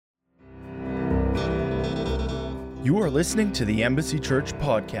You are listening to the Embassy Church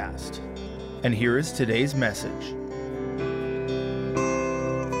podcast, and here is today's message.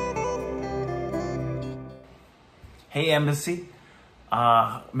 Hey Embassy,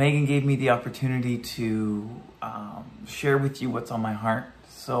 Megan gave me the opportunity to share with you what's on my heart,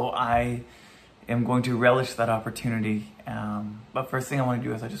 so I am going to relish that opportunity. But first thing I want to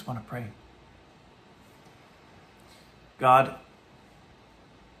do is I just want to pray. God,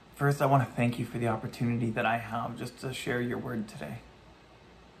 first I want to thank you for the opportunity that I have just to share your word today.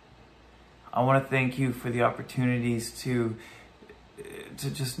 I want to thank you for the opportunities to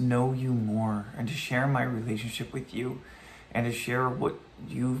just know you more and to share my relationship with you and to share what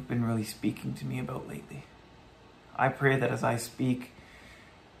you've been really speaking to me about lately. I pray that as I speak,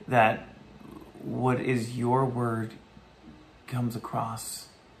 that what is your word comes across,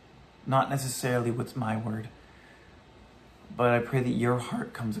 not necessarily what's my word, but I pray that your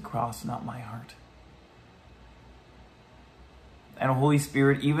heart comes across, not my heart. And Holy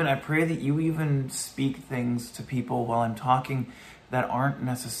Spirit, I pray that you even speak things to people while I'm talking that aren't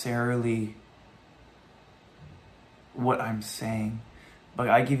necessarily what I'm saying, but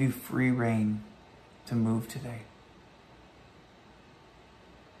I give you free rein to move today.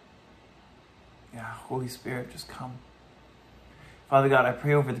 Yeah, Holy Spirit, just come. Father God, I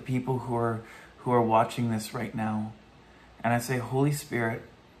pray over the people who are watching this right now. And I say, Holy Spirit,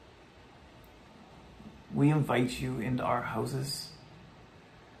 we invite you into our houses.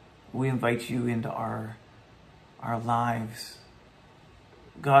 We invite you into our lives.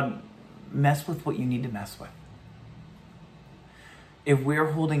 God, mess with what you need to mess with. If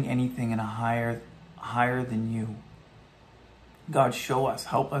we're holding anything in a higher than you, God, show us,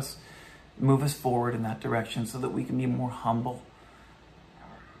 help us, move us forward in that direction so that we can be more humble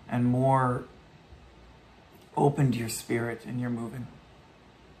and more open to your spirit and your moving.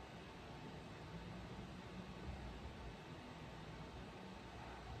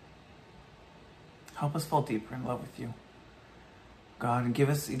 Help us fall deeper in love with you, God, and give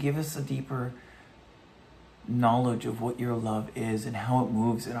us a deeper knowledge of what your love is and how it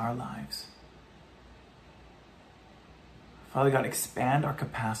moves in our lives. Father God, expand our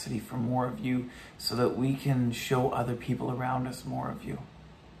capacity for more of you so that we can show other people around us more of you.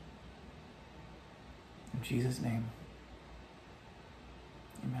 In Jesus' name,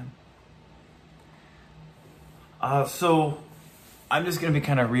 amen. So I'm just going to be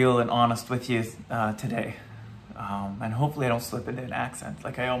kind of real and honest with you today. And hopefully I don't slip into an accent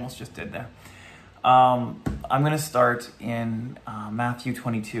like I almost just did there. I'm going to start in Matthew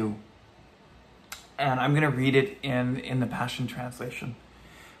 22. And I'm going to read it in the Passion Translation.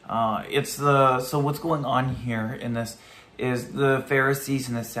 So what's going on here in this is the Pharisees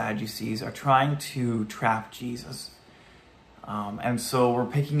and the Sadducees are trying to trap Jesus. And so we're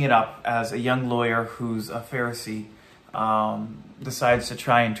picking it up as a young lawyer who's a Pharisee decides to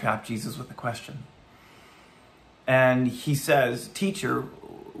try and trap Jesus with a question. And he says, "Teacher,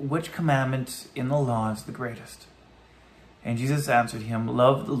 which commandment in the law is the greatest?" And Jesus answered him,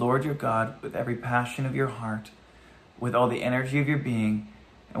 "Love the Lord your God with every passion of your heart, with all the energy of your being,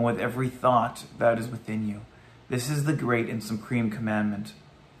 and with every thought that is within you. This is the great and supreme commandment.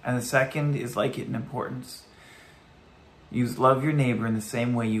 And the second is like it in importance. You love your neighbor in the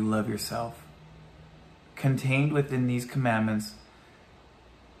same way you love yourself. Contained within these commandments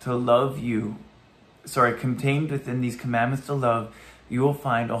to love, you will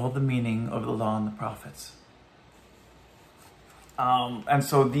find all the meaning of the law and the prophets." And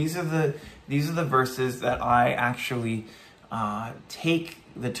so these are the verses that I actually take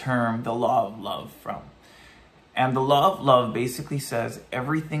the term the law of love from. And the law of love basically says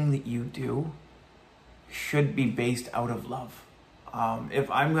everything that you do should be based out of love.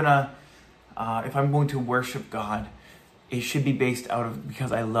 If I'm going to worship God, it should be based out of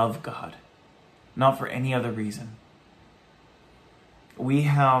because I love God, not for any other reason. We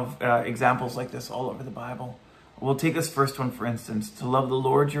have examples like this all over the Bible. We'll take this first one, for instance, to love the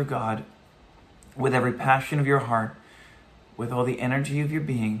Lord your God with every passion of your heart, with all the energy of your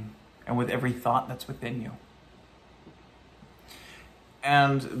being, and with every thought that's within you.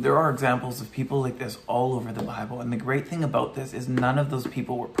 And there are examples of people like this all over the Bible. And the great thing about this is none of those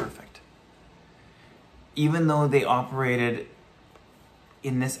people were perfect. Even though they operated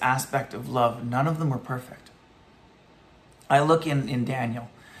in this aspect of love, none of them were perfect. I look in Daniel.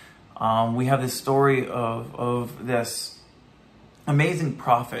 We have this story of this amazing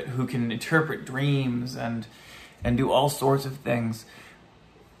prophet who can interpret dreams and do all sorts of things.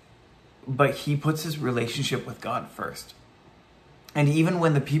 But he puts his relationship with God first. And even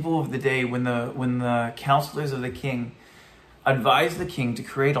when the people of the day, when the counselors of the king advised the king to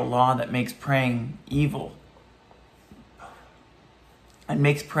create a law that makes praying evil, and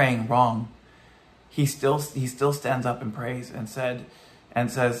makes praying wrong, he still stands up and prays and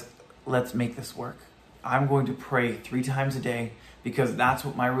says, let's make this work. I'm going to pray 3 times a day because that's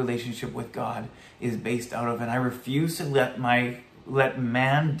what my relationship with God is based out of. And I refuse to let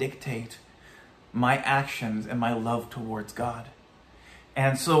man dictate my actions and my love towards God.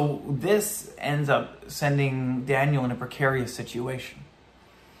 And so this ends up sending Daniel in a precarious situation.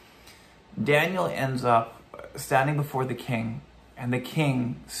 Daniel ends up standing before the king, and the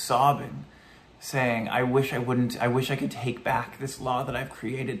king sobbing, saying, I wish I could take back this law that I've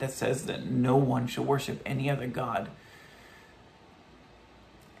created that says that no one shall worship any other god.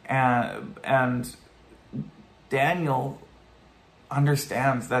 And Daniel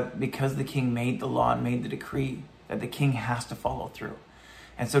understands that because the king made the law and made the decree, that the king has to follow through.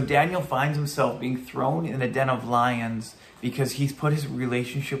 And so Daniel finds himself being thrown in a den of lions because he's put his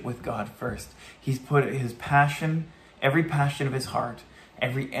relationship with God first. He's put his passion, every passion of his heart,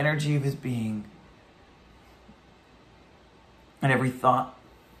 every energy of his being, and every thought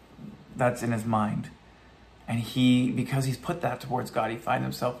that's in his mind. And because he's put that towards God, he finds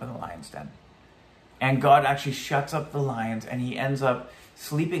himself in the lion's den. And God actually shuts up the lions, and he ends up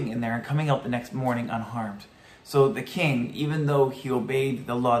sleeping in there and coming out the next morning unharmed. So the king, even though he obeyed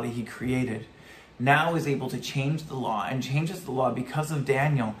the law that he created, now is able to change the law, and changes the law because of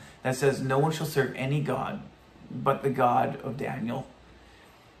Daniel, that says no one shall serve any god but the God of Daniel.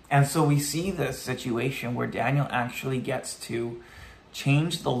 And so we see this situation where Daniel actually gets to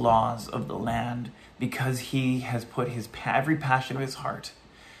change the laws of the land because he has put every passion of his heart,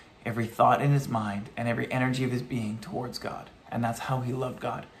 every thought in his mind, and every energy of his being towards God. And that's how he loved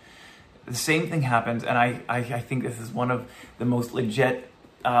God. The same thing happens, and I think this is one of the most legit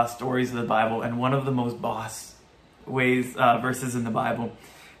stories of the Bible, and one of the most boss verses in the Bible.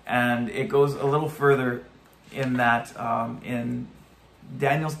 And it goes a little further in that in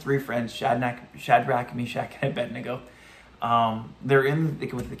Daniel's 3 friends, Shadrach, Meshach, and Abednego, they're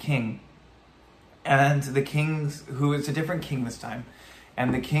with the king. And the king's, who is a different king this time,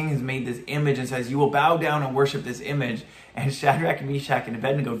 and the king has made this image and says, you will bow down and worship this image. And Shadrach, Meshach, and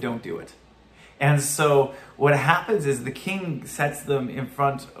Abednego don't do it. And so what happens is the king sets them in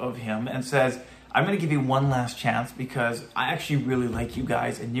front of him and says, I'm going to give you one last chance because I actually really like you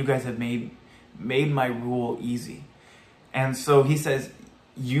guys, and you guys have made my rule easy. And so he says,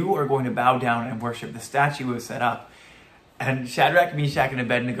 you are going to bow down and worship the statue we've set up. And Shadrach, Meshach, and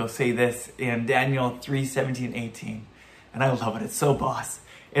Abednego say this in Daniel 3:17-18. And I love it. It's so boss.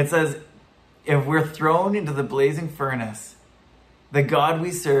 It says, if we're thrown into the blazing furnace, the God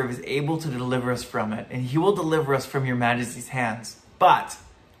we serve is able to deliver us from it, and he will deliver us from your majesty's hands. But,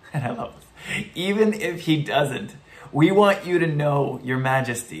 and I love this, even if he doesn't, we want you to know, your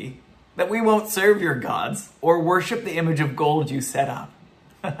majesty, that we won't serve your gods or worship the image of gold you set up.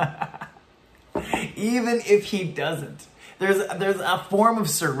 Even if he doesn't. There's a form of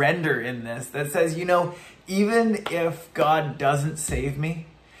surrender in this that says, even if God doesn't save me.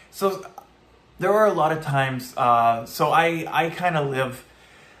 So there are a lot of times, so I kind of live,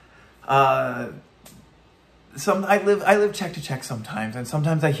 I live check to check sometimes, and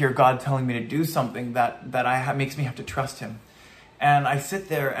sometimes I hear God telling me to do something that makes me have to trust him. And I sit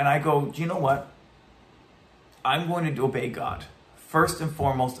there and I go, do you know what? I'm going to obey God. First and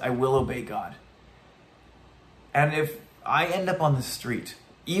foremost, I will obey God. And if I end up on the street,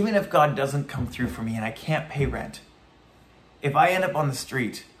 even if God doesn't come through for me and I can't pay rent, if I end up on the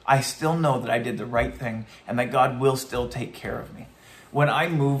street, I still know that I did the right thing and that God will still take care of me. When I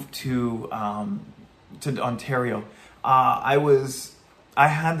moved to Ontario, I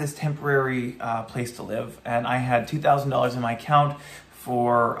had this temporary place to live, and I had $2,000 in my account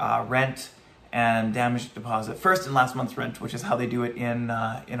for rent and damage deposit, first and last month's rent, which is how they do it in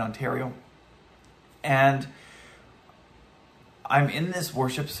Ontario. And I'm in this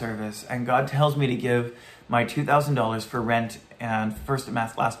worship service, and God tells me to give my $2,000 for rent and first and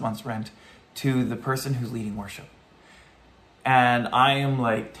last month's rent to the person who's leading worship. And I am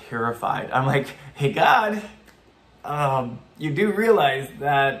like terrified. I'm like, hey God, you do realize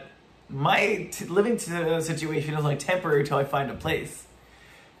that my living situation is like temporary till I find a place.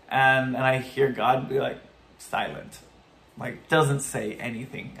 And I hear God be like silent, like doesn't say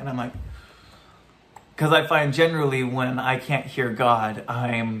anything. And I'm like, because I find generally when I can't hear God,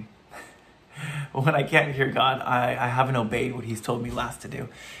 I haven't obeyed what he's told me last to do.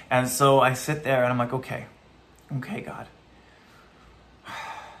 And so I sit there and I'm like, okay, God.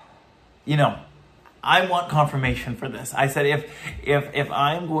 I want confirmation for this. I said, if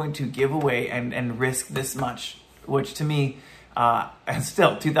I'm going to give away and risk this much, which to me, and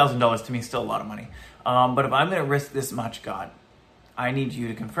still $2,000 to me is still a lot of money. But if I'm going to risk this much, God, I need you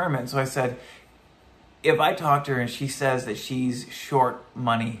to confirm it. And so I said, if I talk to her and she says that she's short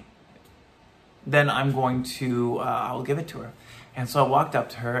money, then I'm going to, I'll give it to her. And so I walked up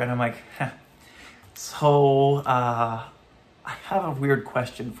to her and I'm like, so I have a weird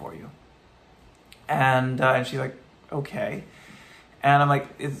question for you. And she's like, okay. And I'm like,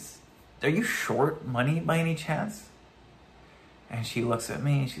 are you short money by any chance? And she looks at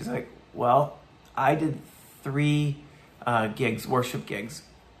me and she's like, well, I did 3 gigs, worship gigs,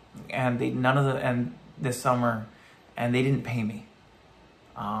 and this summer, and they didn't pay me.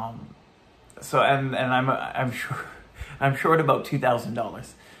 So I'm short about $2,000,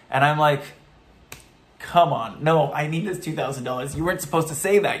 and I'm like, come on, no, I need this $2,000. You weren't supposed to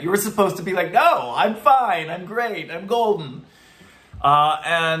say that. You were supposed to be like, no, I'm fine, I'm great, I'm golden.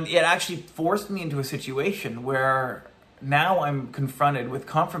 And it actually forced me into a situation where now I'm confronted with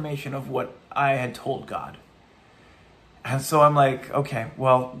confirmation of what I had told God. And so I'm like, okay,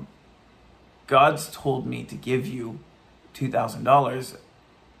 well, God's told me to give you $2,000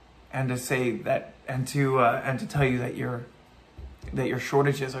 and to say that, and to tell you that your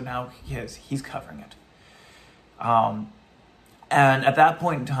shortages are now his. He's covering it. And at that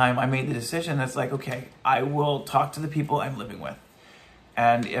point in time, I made the decision that's like, okay, I will talk to the people I'm living with.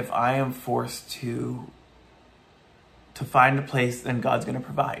 And if I am forced to find a place, then God's going to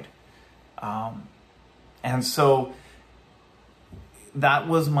provide. And so that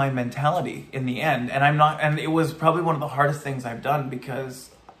was my mentality in the end. And it was probably one of the hardest things I've done, because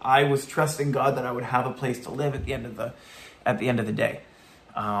I was trusting God that I would have a place to live at the end of the day.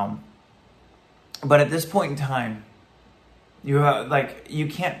 But at this point in time, you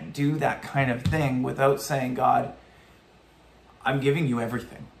can't do that kind of thing without saying, God, I'm giving you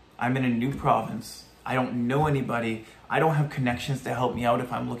everything. I'm in a new province. I don't know anybody. I don't have connections to help me out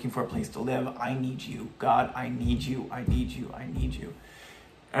if I'm looking for a place to live. I need you. God, I need you. I need you. I need you.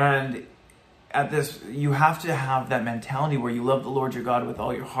 And you have to have that mentality where you love the Lord your God with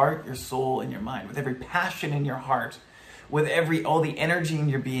all your heart, your soul, and your mind, with every passion in your heart, with all the energy in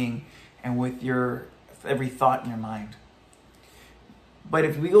your being, and with every thought in your mind. But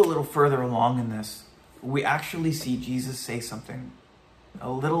if we go a little further along in this, we actually see Jesus say something a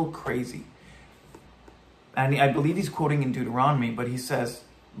little crazy. And I believe he's quoting in Deuteronomy, but he says,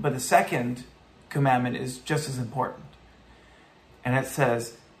 but the second commandment is just as important. And it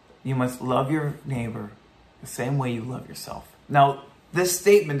says, you must love your neighbor the same way you love yourself. Now, this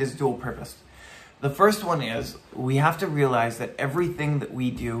statement is dual purpose. The first one is, we have to realize that everything that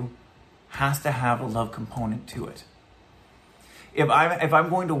we do has to have a love component to it. If I'm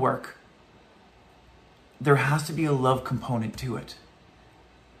going to work, there has to be a love component to it.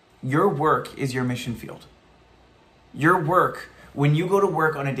 Your work is your mission field. Your work, when you go to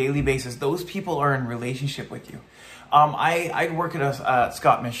work on a daily basis, those people are in relationship with you. I work at a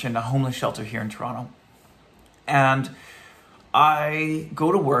Scott Mission, a homeless shelter here in Toronto. And I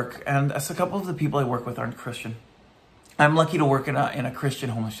go to work, and a couple of the people I work with aren't Christian. I'm lucky to work in a Christian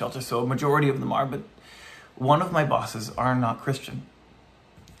homeless shelter, so a majority of them are, but one of my bosses are not Christian.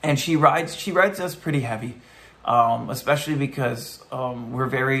 And she rides us pretty heavy, especially because we're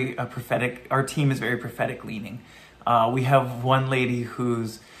very prophetic. Our team is very prophetic leaning. We have one lady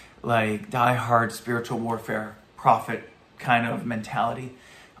who's like diehard spiritual warfare prophet kind of mentality.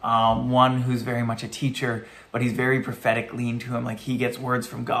 One who's very much a teacher, but he's very prophetic lean to him. Like he gets words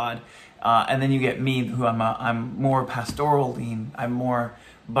from God. And then you get me, who I'm more pastoral lean.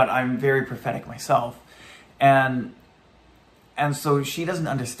 But I'm very prophetic myself. And so she doesn't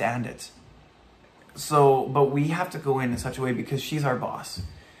understand it. But we have to go in such a way because she's our boss.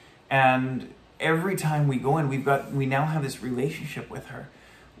 And every time we go in, we now have this relationship with her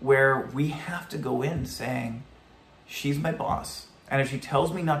where we have to go in saying, she's my boss. And if she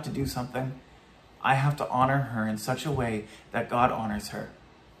tells me not to do something, I have to honor her in such a way that God honors her.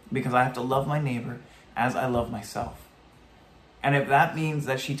 Because I have to love my neighbor as I love myself. And if that means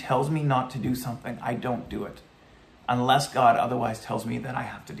that she tells me not to do something, I don't do it. Unless God otherwise tells me that I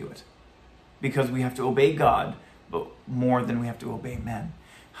have to do it. Because we have to obey God, but more than we have to obey men.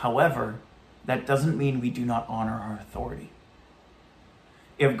 However, that doesn't mean we do not honor our authority.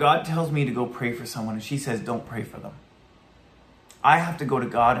 If God tells me to go pray for someone and she says, don't pray for them, I have to go to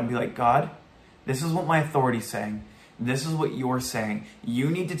God and be like, God, this is what my authority's saying. This is what you're saying. You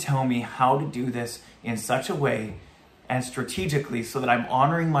need to tell me how to do this in such a way and strategically so that I'm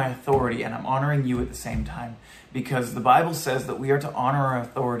honoring my authority and I'm honoring you at the same time. Because the Bible says that we are to honor our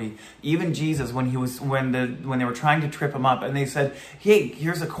authority. Even Jesus, when they were trying to trip him up and they said, hey,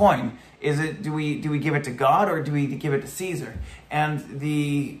 here's a coin. Do we give it to God or do we give it to Caesar? And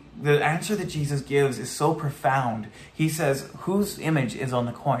the answer that Jesus gives is so profound. He says, whose image is on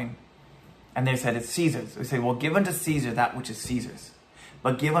the coin? And they said, it's Caesar's. We say, well, give unto Caesar that which is Caesar's.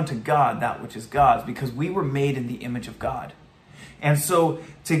 But give unto God that which is God's, because we were made in the image of God. And so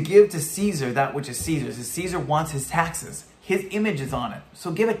to give to Caesar that which is Caesar's, is Caesar wants his taxes. His image is on it, so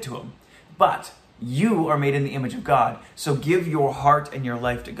give it to him. But you are made in the image of God, so give your heart and your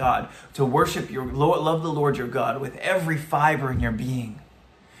life to God, to worship love the Lord your God with every fiber in your being,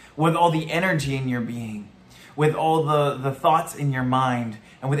 with all the energy in your being, with all the thoughts in your mind,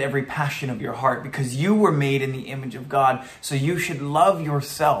 and with every passion of your heart, because you were made in the image of God. So you should love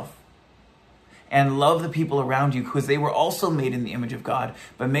yourself and love the people around you, because they were also made in the image of God.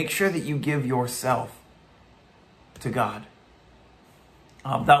 But make sure that you give yourself to God.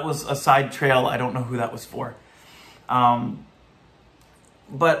 That was a side trail. I don't know who that was for. But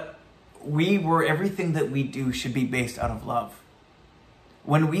everything that we do should be based out of love.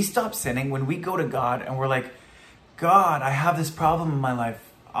 When we stop sinning, when we go to God and we're like, God, I have this problem in my life.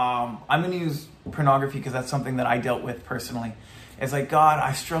 I'm going to use pornography because that's something that I dealt with personally. It's like, God,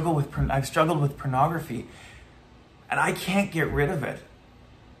 I've struggled with pornography and I can't get rid of it.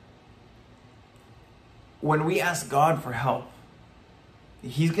 When we ask God for help,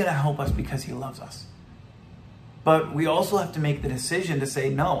 He's going to help us because He loves us. But we also have to make the decision to say,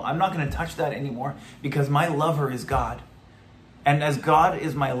 no, I'm not going to touch that anymore because my lover is God. And as God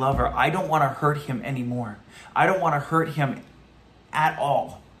is my lover, I don't want to hurt Him anymore. I don't want to hurt Him at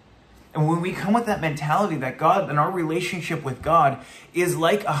all. And when we come with that mentality that God and our relationship with God is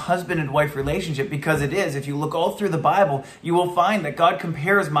like a husband and wife relationship, because it is. If you look all through the Bible, you will find that God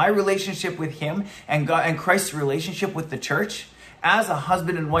compares my relationship with Him and God and Christ's relationship with the church as a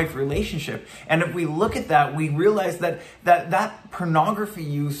husband and wife relationship. And if we look at that, we realize that pornography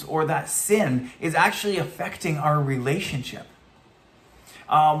use or that sin is actually affecting our relationship.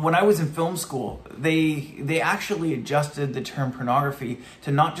 When I was in film school, they actually adjusted the term pornography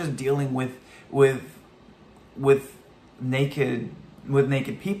to not just dealing with naked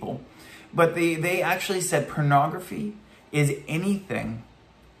people, but they actually said pornography is anything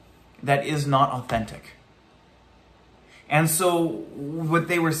that is not authentic. And so what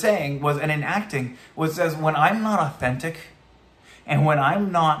they were saying was, and enacting, was says, when I'm not authentic and when I'm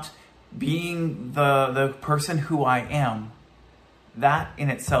not being the person who I am, that in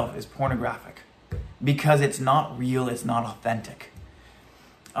itself is pornographic because it's not real, it's not authentic.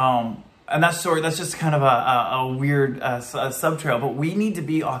 And that's just kind of a weird subtrail, but we need to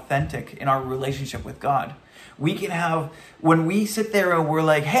be authentic in our relationship with God. We can have, when we sit there and we're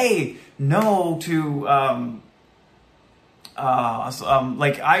like, hey, no to,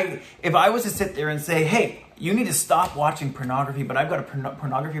 if I was to sit there and say, hey, you need to stop watching pornography, but I've got a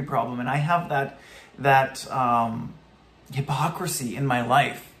pornography problem and I have that hypocrisy in my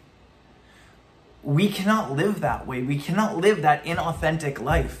life. We cannot live that way. We cannot live that inauthentic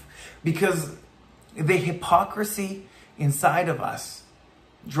life because the hypocrisy inside of us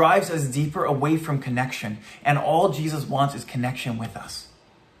drives us deeper away from connection. And all Jesus wants is connection with us.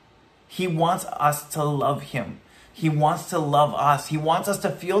 He wants us to love Him. He wants to love us. He wants us to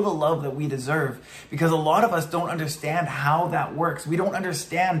feel the love that we deserve, because a lot of us don't understand how that works. We don't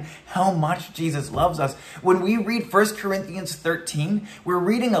understand how much Jesus loves us. When we read 1 Corinthians 13, we're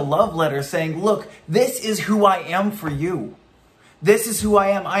reading a love letter saying, look, this is who I am for you. This is who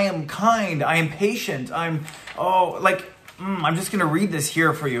I am. I am kind. I am patient. I'm just going to read this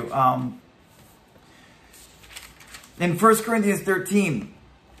here for you. In 1 Corinthians 13,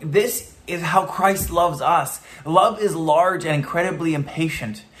 this is how Christ loves us. Love is large and incredibly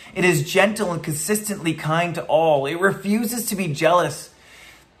impatient. It is gentle and consistently kind to all. It refuses to be jealous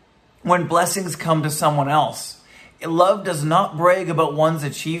when blessings come to someone else. Love does not brag about one's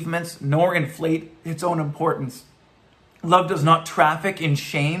achievements nor inflate its own importance. Love does not traffic in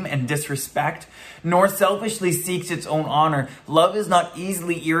shame and disrespect, nor selfishly seeks its own honor. Love is not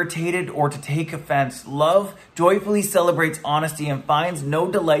easily irritated or to take offense. Love joyfully celebrates honesty and finds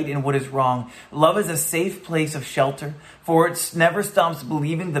no delight in what is wrong. Love is a safe place of shelter, for it never stops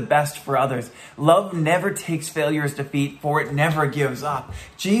believing the best for others. Love never takes failure as defeat, for it never gives up.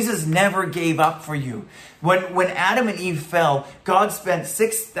 Jesus never gave up for you. When Adam and Eve fell, God spent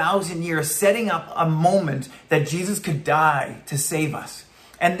 6,000 years setting up a moment that Jesus could die to save us.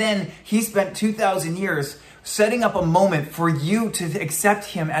 And then He spent 2,000 years setting up a moment for you to accept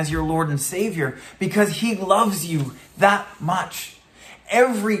him as your Lord and Savior because he loves you that much.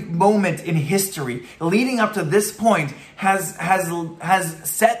 Every moment in history leading up to this point has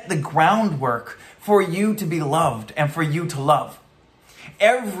set the groundwork for you to be loved and for you to love.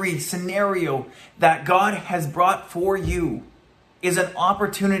 Every scenario that God has brought for you is an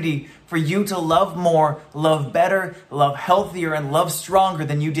opportunity for you to love more, love better, love healthier, and love stronger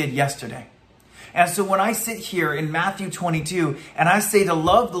than you did yesterday. And so when I sit here in Matthew 22 and I say to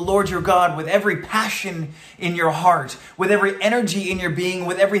love the Lord your God with every passion in your heart, with every energy in your being,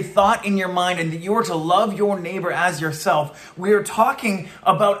 with every thought in your mind, and that you are to love your neighbor as yourself, we are talking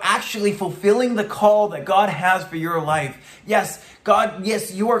about actually fulfilling the call that God has for your life. Yes,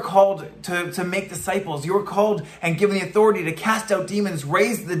 you are called to make disciples. You are called and given the authority to cast out demons,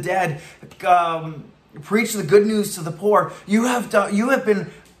 raise the dead, preach the good news to the poor. You have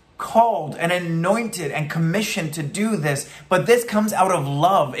been called and anointed and commissioned to do this, but this comes out of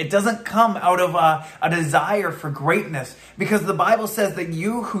love. It doesn't come out of a desire for greatness, because the Bible says that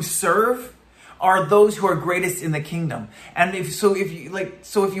you who serve are those who are greatest in the kingdom. And if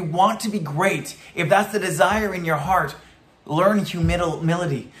you want to be great, if that's the desire in your heart, learn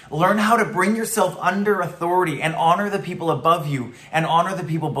humility. Learn how to bring yourself under authority and honor the people above you and honor the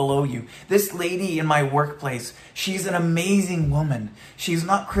people below you. This lady in my workplace, she's an amazing woman. She's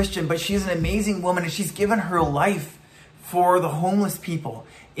not Christian, but she's an amazing woman, and she's given her life for the homeless people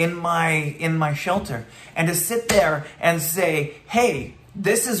in my shelter. And to sit there and say, hey,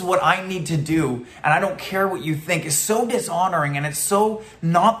 this is what I need to do, and I don't care what you think, is so dishonoring, and it's so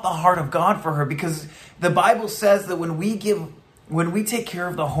not the heart of God for her, because the Bible says that when we take care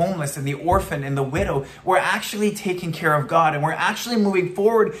of the homeless and the orphan and the widow, we're actually taking care of God, and we're actually moving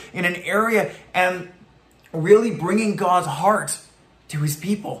forward in an area and really bringing God's heart to his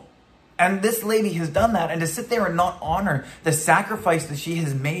people. And this lady has done that, and to sit there and not honor the sacrifice that she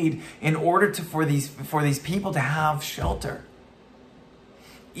has made in order for these people to have shelter,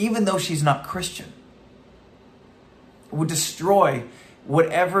 even though she's not Christian, would destroy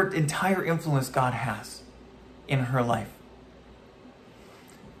whatever entire influence God has in her life.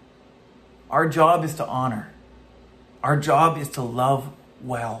 Our job is to honor. Our job is to love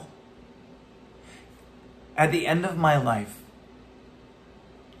well. At the end of my life,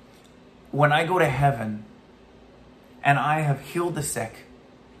 when I go to heaven and I have healed the sick,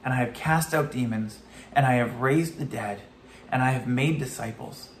 and I have cast out demons, and I have raised the dead, and I have made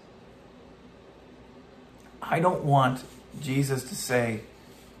disciples, I don't want Jesus to say,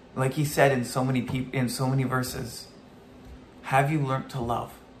 like he said in so many verses, have you learned to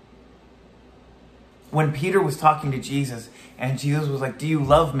love? When Peter was talking to Jesus, and Jesus was like, do you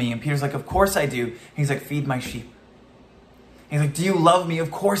love me? And Peter's like, of course I do. And he's like, feed my sheep. And he's like, do you love me?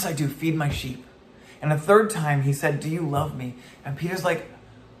 Of course I do. Feed my sheep. And a third time he said, do you love me? And Peter's like,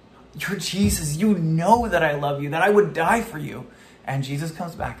 you're Jesus. You know that I love you, that I would die for you. And Jesus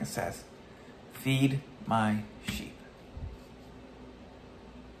comes back and says, feed my sheep.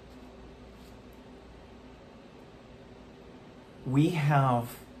 We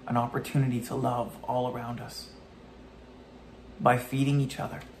have an opportunity to love all around us by feeding each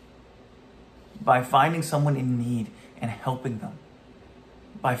other, by finding someone in need and helping them,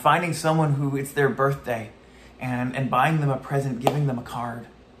 by finding someone who it's their birthday and buying them a present, giving them a card.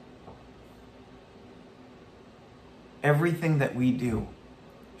 Everything that we do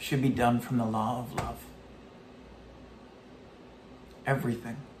should be done from the law of love.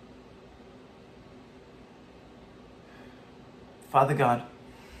 Everything. Father God,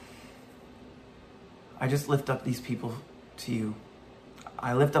 I just lift up these people to you.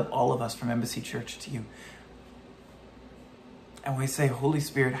 I lift up all of us from Embassy Church to you. And we say, Holy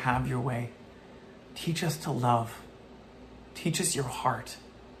Spirit, have your way. Teach us to love. Teach us your heart.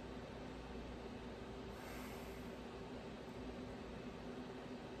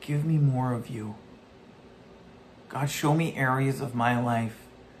 Give me more of you. God, show me areas of my life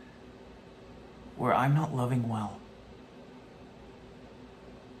where I'm not loving well.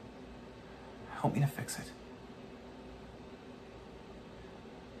 Help me to fix it.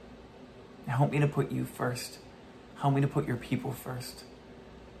 Help me to put you first. Help me to put your people first.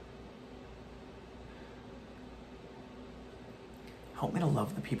 Help me to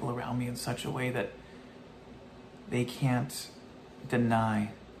love the people around me in such a way that they can't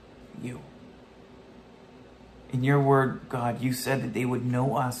deny you. In your word, God, you said that they would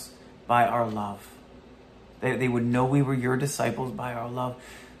know us by our love. They would know we were your disciples by our love.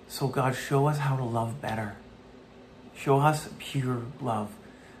 So God, show us how to love better. Show us pure love.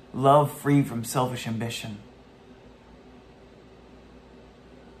 Love free from selfish ambition.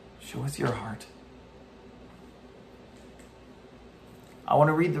 Show us your heart. I want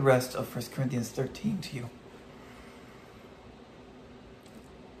to read the rest of 1 Corinthians 13 to you.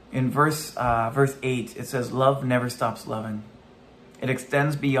 In verse 8, it says, "Love never stops loving. It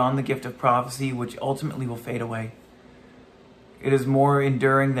extends beyond the gift of prophecy, which ultimately will fade away. It is more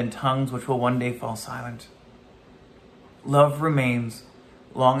enduring than tongues, which will one day fall silent. Love remains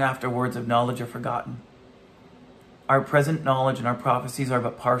long after words of knowledge are forgotten. Our present knowledge and our prophecies are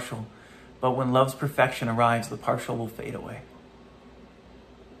but partial, but when love's perfection arrives, the partial will fade away."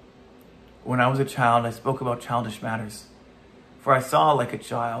 When I was a child, I spoke about childish matters. For I saw like a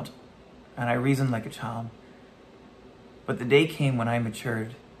child, and I reasoned like a child. But the day came when I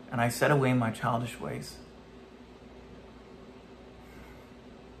matured, and I set away my childish ways.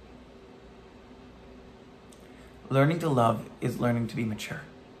 Learning to love is learning to be mature.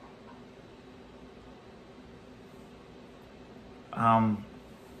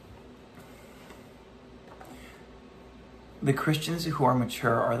 The Christians who are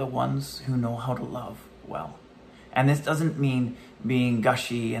mature are the ones who know how to love well. And this doesn't mean being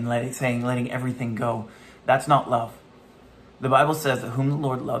gushy and letting everything go. That's not love. The Bible says that whom the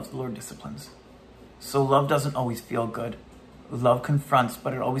Lord loves, the Lord disciplines. So love doesn't always feel good. Love confronts,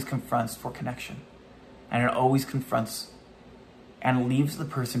 but it always confronts for connection. And it always confronts and leaves the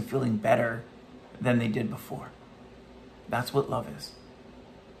person feeling better than they did before. That's what love is.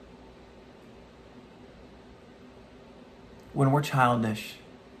 When we're childish,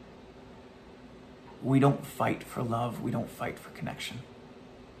 we don't fight for love, we don't fight for connection.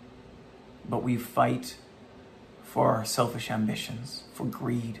 But we fight for our selfish ambitions, for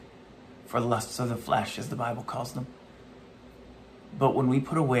greed, for lusts of the flesh, as the Bible calls them. But when we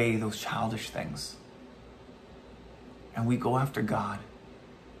put away those childish things, and we go after God,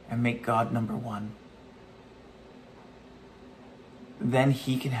 and make God number one, then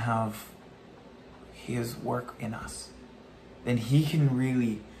He can have His work in us. Then He can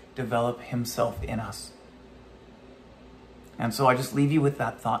really develop Himself in us. And so I just leave you with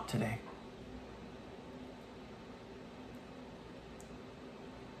that thought today.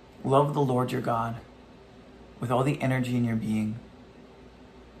 Love the Lord your God with all the energy in your being,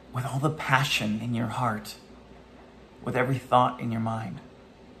 with all the passion in your heart, with every thought in your mind.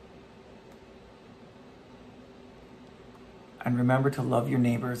 And remember to love your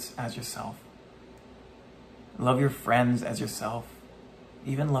neighbors as yourself. Love your friends as yourself.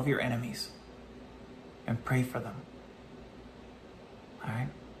 Even love your enemies. And pray for them. All right?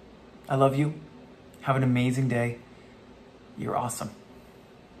 I love you. Have an amazing day. You're awesome.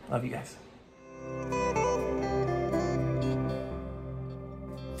 Love you guys.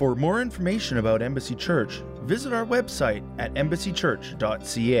 For more information about Embassy Church, visit our website at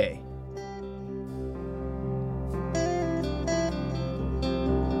embassychurch.ca.